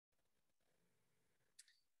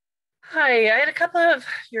Hi, I had a couple of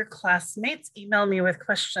your classmates email me with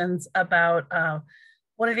questions about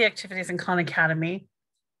one of the activities in Khan Academy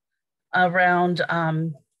around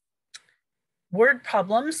word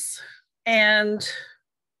problems and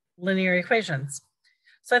linear equations.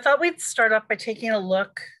 So I thought we'd start off by taking a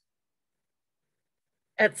look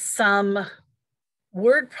at some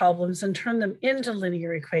word problems and turn them into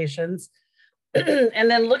linear equations,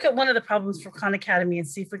 and then look at one of the problems for Khan Academy and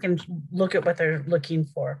see if we can look at what they're looking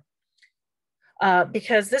for.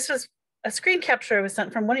 Because this was a screen capture I was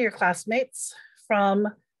sent from one of your classmates from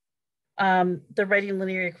the Writing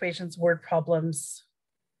Linear Equations Word Problems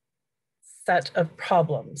set of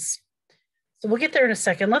problems. So we'll get there in a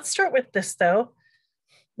second. Let's start with this though.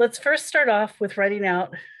 Let's first start off with writing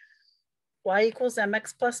out y equals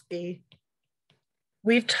mx plus b.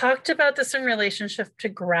 We've talked about this in relationship to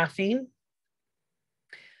graphing,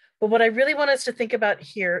 but what I really want us to think about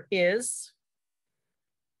here is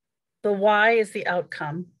the y is the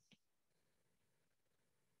outcome,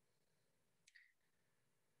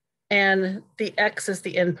 and the x is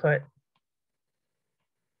the input.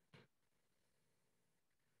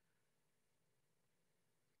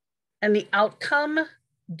 And the outcome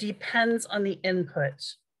depends on the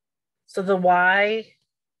input. So the y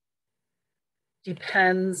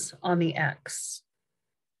depends on the x.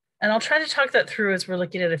 And I'll try to talk that through as we're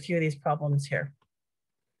looking at a few of these problems here.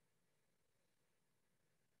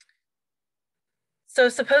 So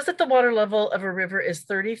suppose that the water level of a river is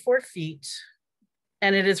 34 feet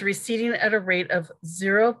and it is receding at a rate of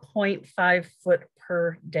 0.5 foot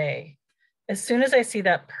per day. As soon as I see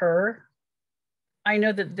that per, I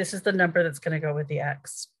know that this is the number that's going to go with the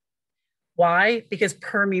x. Why? Because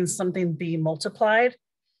per means something being multiplied,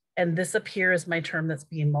 and this up here is my term that's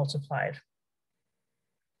being multiplied.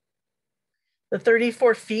 The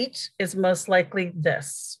 34 feet is most likely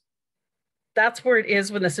this. That's where it is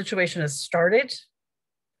when the situation has started,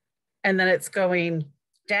 and then it's going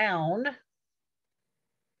down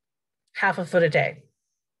half a foot a day.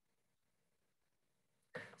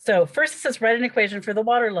 So first it says write an equation for the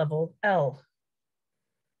water level, L,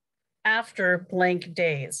 after blank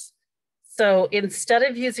days. So instead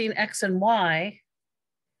of using x and y,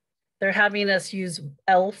 they're having us use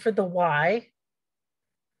L for the y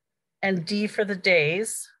and D for the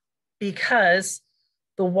days, because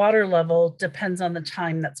the water level depends on the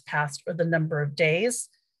time that's passed or the number of days,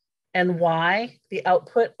 and y, the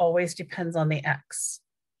output, always depends on the x.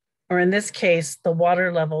 Or in this case, the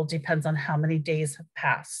water level depends on how many days have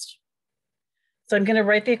passed. So I'm going to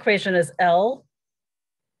write the equation as L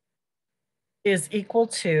is equal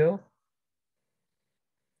to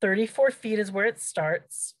 34 feet is where it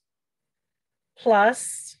starts,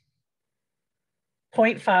 plus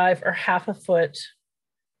 0.5 or half a foot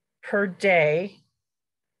per day.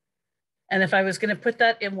 And if I was going to put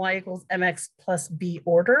that in y equals mx plus b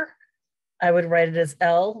order, I would write it as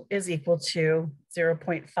L is equal to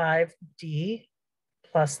 0.5 d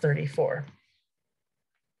plus 34.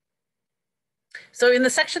 So in the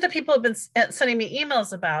section that people have been sending me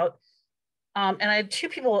emails about, and I had two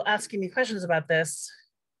people asking me questions about this,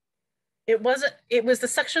 it was the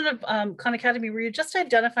section of Khan Academy where you're just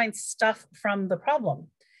identifying stuff from the problem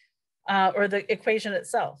or the equation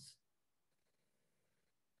itself.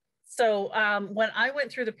 So when I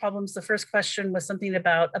went through the problems, the first question was something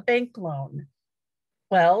about a bank loan.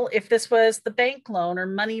 Well, if this was the bank loan or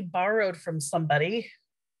money borrowed from somebody,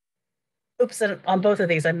 oops, on both of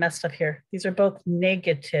these, I messed up here. These are both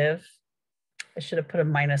negative. I should have put a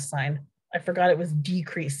minus sign. I forgot it was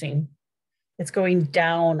decreasing. It's going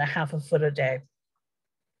down a half a foot a day.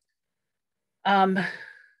 In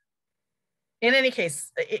any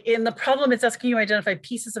case, in the problem, it's asking you to identify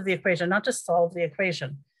pieces of the equation, not just solve the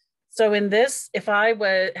equation. So in this, if I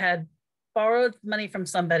had borrowed money from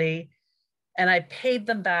somebody and I paid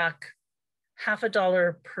them back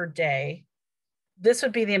 $50 per day, this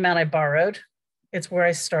would be the amount I borrowed. It's where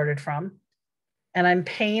I started from. And I'm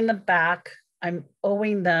paying them back. I'm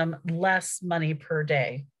owing them less money per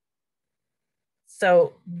day.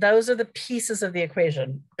 So those are the pieces of the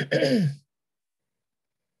equation.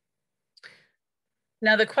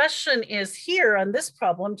 Now the question is here on this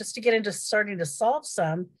problem, just to get into starting to solve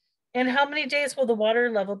some, in how many days will the water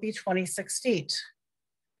level be 26 feet?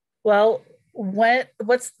 Well,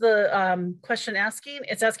 what's the question asking?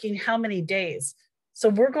 It's asking how many days. So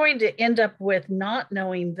we're going to end up with not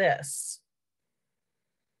knowing this.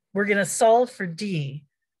 We're going to solve for D,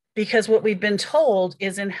 because what we've been told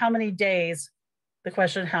is in how many days, the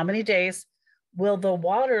question, how many days will the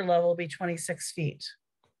water level be 26 feet?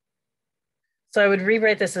 So I would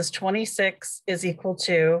rewrite this as 26 is equal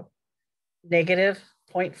to negative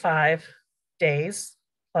 0.5 days.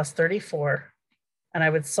 plus 34. And I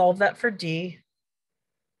would solve that for D.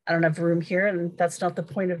 I don't have room here, and that's not the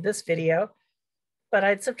point of this video, but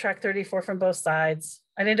I'd subtract 34 from both sides.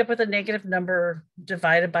 I'd end up with a negative number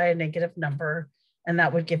divided by a negative number, and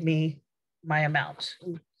that would give me my amount.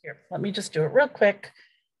 Here, let me just do it real quick.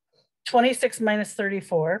 26 minus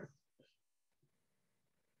 34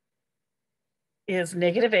 is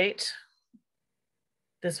negative 8.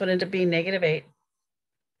 This would end up being negative 8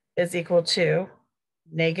 is equal to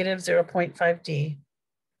negative 0.5 D,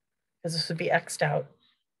 because this would be X'd out.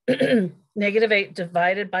 Negative 8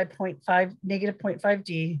 divided by negative 0.5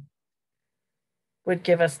 D would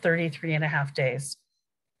give us 33.5 days.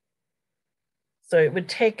 So it would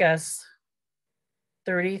take us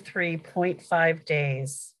 33.5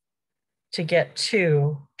 days to get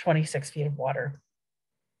to 26 feet of water,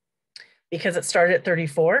 because it started at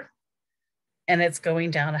 34 and it's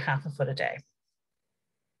going down a half a foot a day.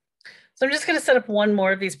 So I'm just going to set up one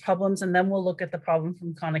more of these problems, and then we'll look at the problem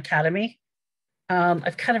from Khan Academy.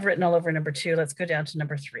 I've kind of written all over number 2. Let's go down to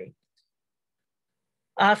number 3.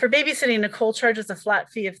 For babysitting, Nicole charges a flat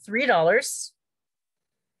fee of $3.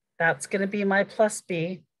 That's going to be my plus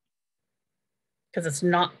B, because it's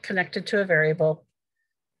not connected to a variable.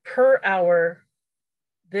 Per hour,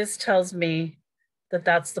 this tells me that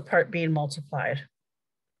that's the part being multiplied.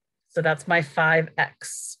 So that's my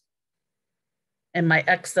 5X. And my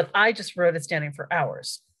X that I just wrote is standing for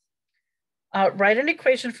hours. Write an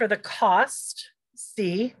equation for the cost,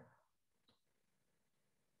 C,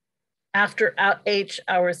 after H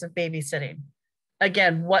hours of babysitting.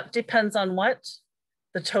 Again, what depends on what?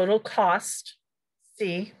 The total cost,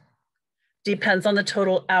 C, depends on the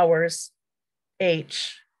total hours,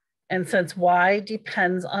 H. And since Y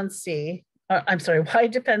depends on Y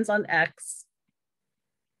depends on X,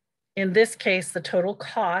 in this case, the total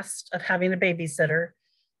cost of having a babysitter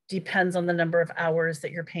depends on the number of hours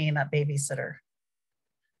that you're paying that babysitter.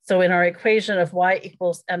 So in our equation of Y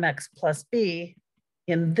equals MX plus B,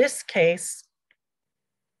 in this case,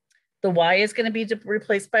 the Y is going to be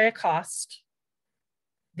replaced by a cost.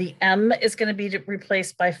 The M is going to be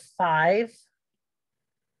replaced by 5.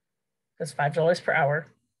 That's $5 per hour.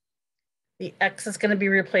 The X is going to be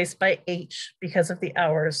replaced by H because of the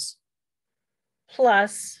hours,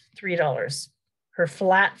 plus $3, her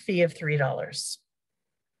flat fee of $3.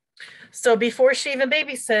 So before she even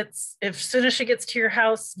babysits, as soon as she gets to your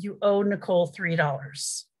house, you owe Nicole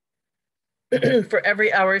 $3. For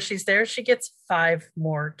every hour she's there, she gets $5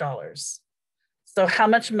 more. So how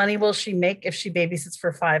much money will she make if she babysits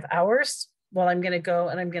for 5 hours? Well, I'm going to go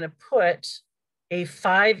and I'm going to put a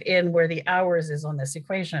 5 in where the hours is on this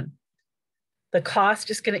equation. The cost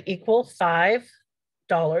is going to equal $5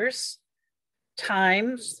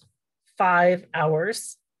 times 5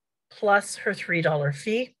 hours plus her $3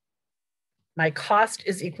 fee. My cost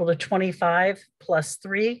is equal to 25 plus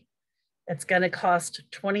 3. It's going to cost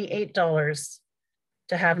 $28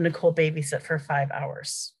 to have Nicole babysit for 5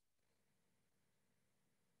 hours.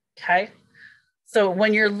 Okay, so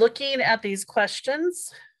when you're looking at these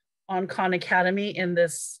questions on Khan Academy in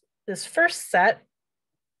this first set,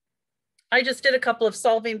 I just did a couple of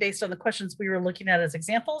solving based on the questions we were looking at as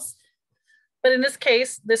examples. But in this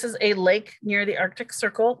case, this is a lake near the Arctic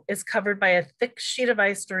Circle. It's covered by a thick sheet of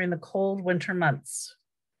ice during the cold winter months.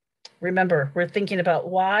 Remember, we're thinking about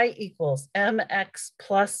Y equals MX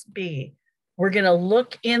plus B. We're going to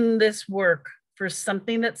look in this work for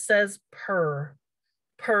something that says per.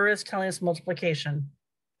 Per is telling us multiplication.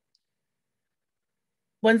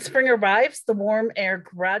 When spring arrives, the warm air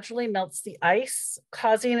gradually melts the ice,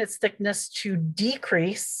 causing its thickness to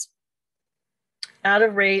decrease at a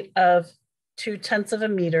rate of 0.2 of a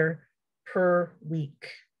meter per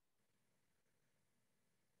week.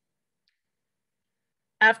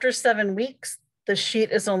 After 7 weeks, the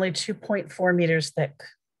sheet is only 2.4 meters thick.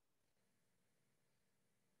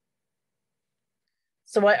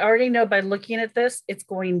 So I already know by looking at this, it's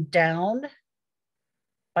going down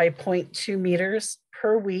by 0.2 meters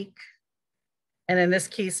per week. And in this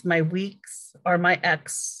case, my weeks are my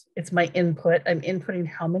X. It's my input. I'm inputting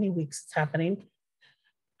how many weeks it's happening.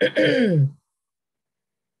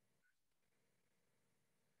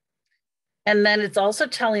 And then it's also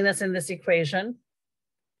telling us in this equation,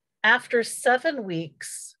 after 7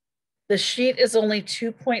 weeks, the sheet is only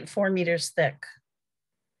 2.4 meters thick.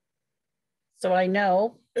 So I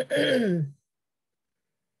know, let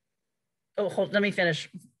me finish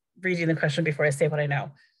reading the question before I say what I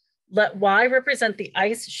know. Let Y represent the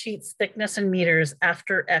ice sheet's thickness in meters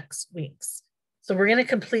after X weeks. So we're going to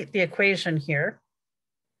complete the equation here.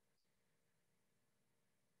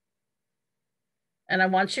 And I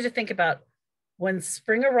want you to think about when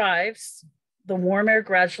spring arrives, the warm air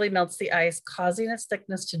gradually melts the ice, causing its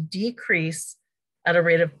thickness to decrease at a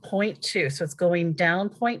rate of 0.2. So it's going down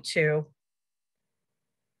 0.2.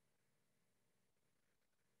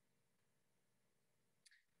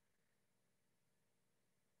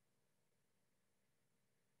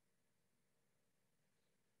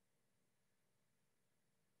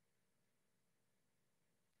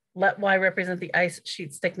 Let Y represent the ice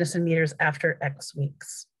sheet's thickness in meters after X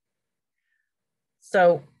weeks.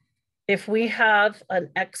 So if we have an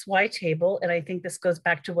XY table, and I think this goes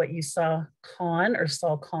back to what you saw Con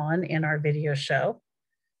in our video show,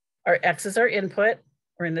 our X is our input,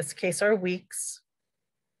 or in this case, our weeks.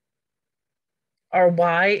 Our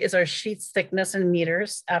Y is our sheet's thickness in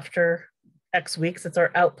meters after X weeks. It's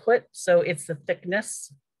our output, so it's the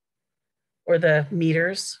thickness or the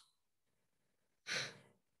meters.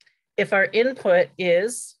 If our input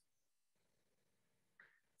is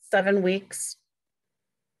 7 weeks,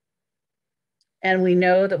 and we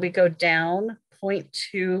know that we go down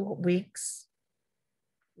 0.2 weeks,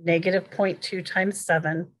 negative 0.2 times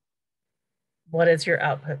 7, what is your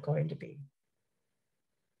output going to be?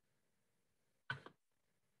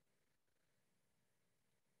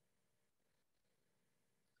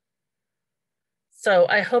 So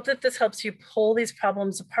I hope that this helps you pull these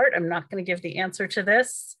problems apart. I'm not going to give the answer to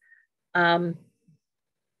this.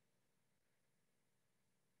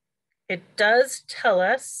 It does tell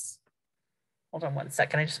us, hold on one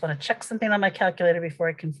second. I just want to check something on my calculator before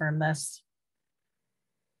I confirm this.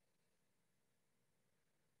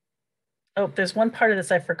 Oh, there's one part of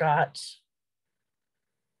this I forgot.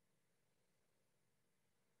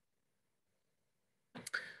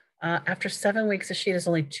 After 7 weeks, the sheet is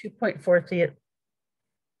only 2.4.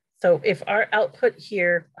 So if our output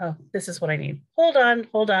here, oh, this is what I need. Hold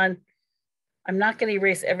on. I'm not going to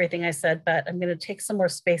erase everything I said, but I'm going to take some more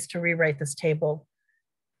space to rewrite this table.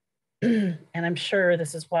 And I'm sure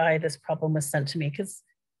this is why this problem was sent to me, because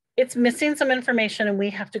it's missing some information and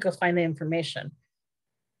we have to go find the information.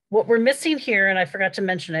 What we're missing here, and I forgot to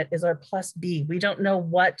mention it, is our plus B. We don't know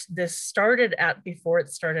what this started at before it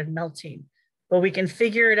started melting, but we can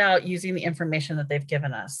figure it out using the information that they've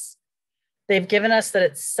given us. They've given us that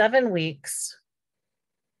it's 7 weeks,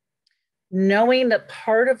 knowing that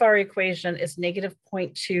part of our equation is negative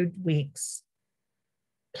 0.2 weeks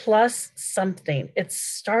plus something. It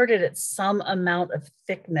started at some amount of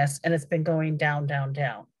thickness and it's been going down, down,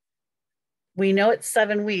 down. We know it's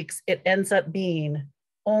 7 weeks. It ends up being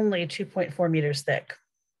only 2.4 meters thick.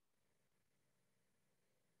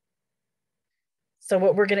 So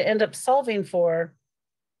what we're going to end up solving for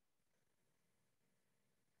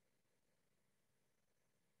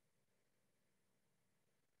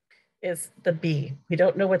is the B. We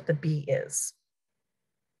don't know what the B is.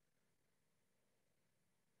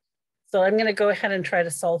 So I'm going to go ahead and try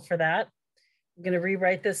to solve for that. I'm going to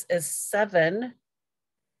rewrite this as 7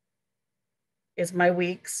 is my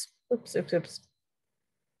weeks. Oops.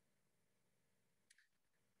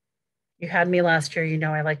 You had me last year, you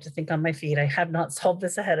know I like to think on my feet. I have not solved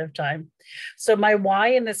this ahead of time. So my Y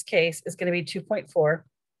in this case is going to be 2.4,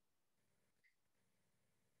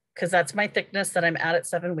 because that's my thickness that I'm at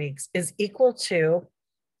 7 weeks, is equal to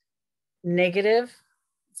negative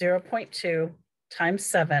 0.2 times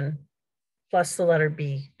 7 plus the letter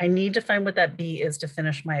B. I need to find what that B is to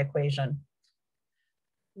finish my equation.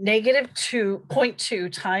 Negative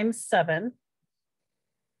 0.2 times 7,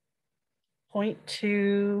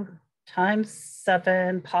 0.2 times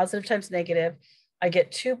 7, positive times negative, I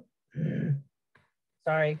get 2,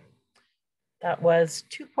 sorry, that was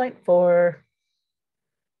 2.4.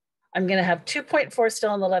 I'm going to have 2.4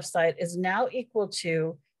 still on the left side is now equal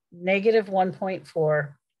to negative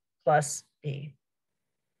 1.4 plus B.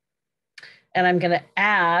 And I'm going to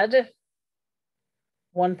add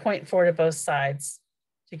 1.4 to both sides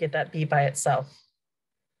to get that B by itself.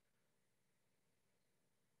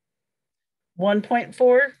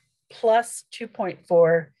 1.4 plus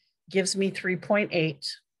 2.4 gives me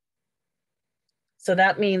 3.8. So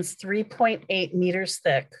that means 3.8 meters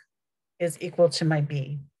thick is equal to my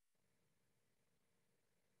B.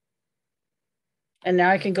 And now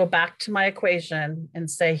I can go back to my equation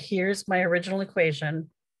and say, here's my original equation.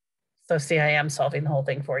 So see, I am solving the whole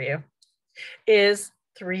thing for you, is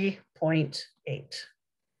 3.8.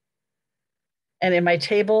 And in my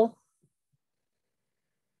table,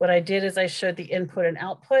 what I did is I showed the input and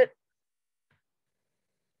output.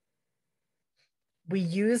 We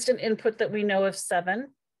used an input that we know of 7.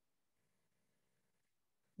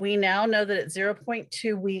 We now know that at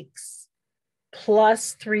 0.2 weeks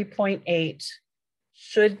plus 3.8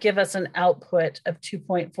 should give us an output of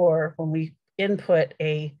 2.4 when we input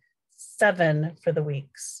a 7 for the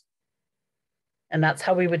weeks. And that's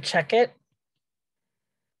how we would check it.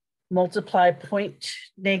 Multiply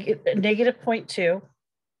negative 0.2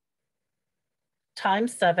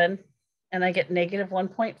 times 7, and I get negative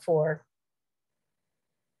 1.4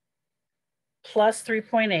 plus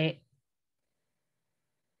 3.8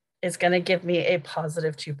 is going to give me a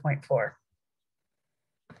positive 2.4.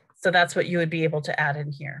 So that's what you would be able to add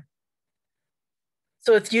in here.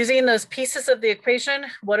 So it's using those pieces of the equation.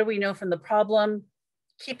 What do we know from the problem?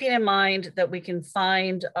 Keeping in mind that we can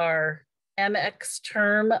find our mx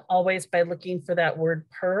term always by looking for that word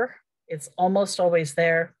per. It's almost always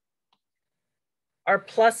there. Our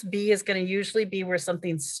plus b is going to usually be where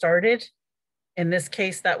something started. In this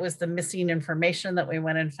case, that was the missing information that we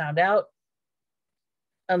went and found out.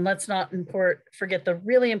 And let's not forget the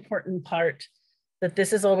really important part, that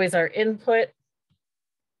this is always our input.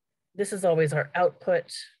 This is always our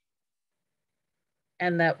output.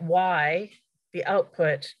 And that y, the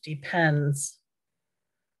output, depends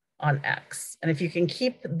on x. And if you can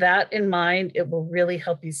keep that in mind, it will really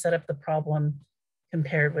help you set up the problem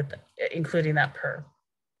compared with including that per.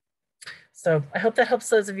 So I hope that helps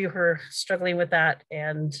those of you who are struggling with that,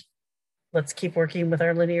 and let's keep working with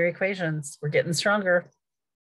our linear equations. We're getting stronger.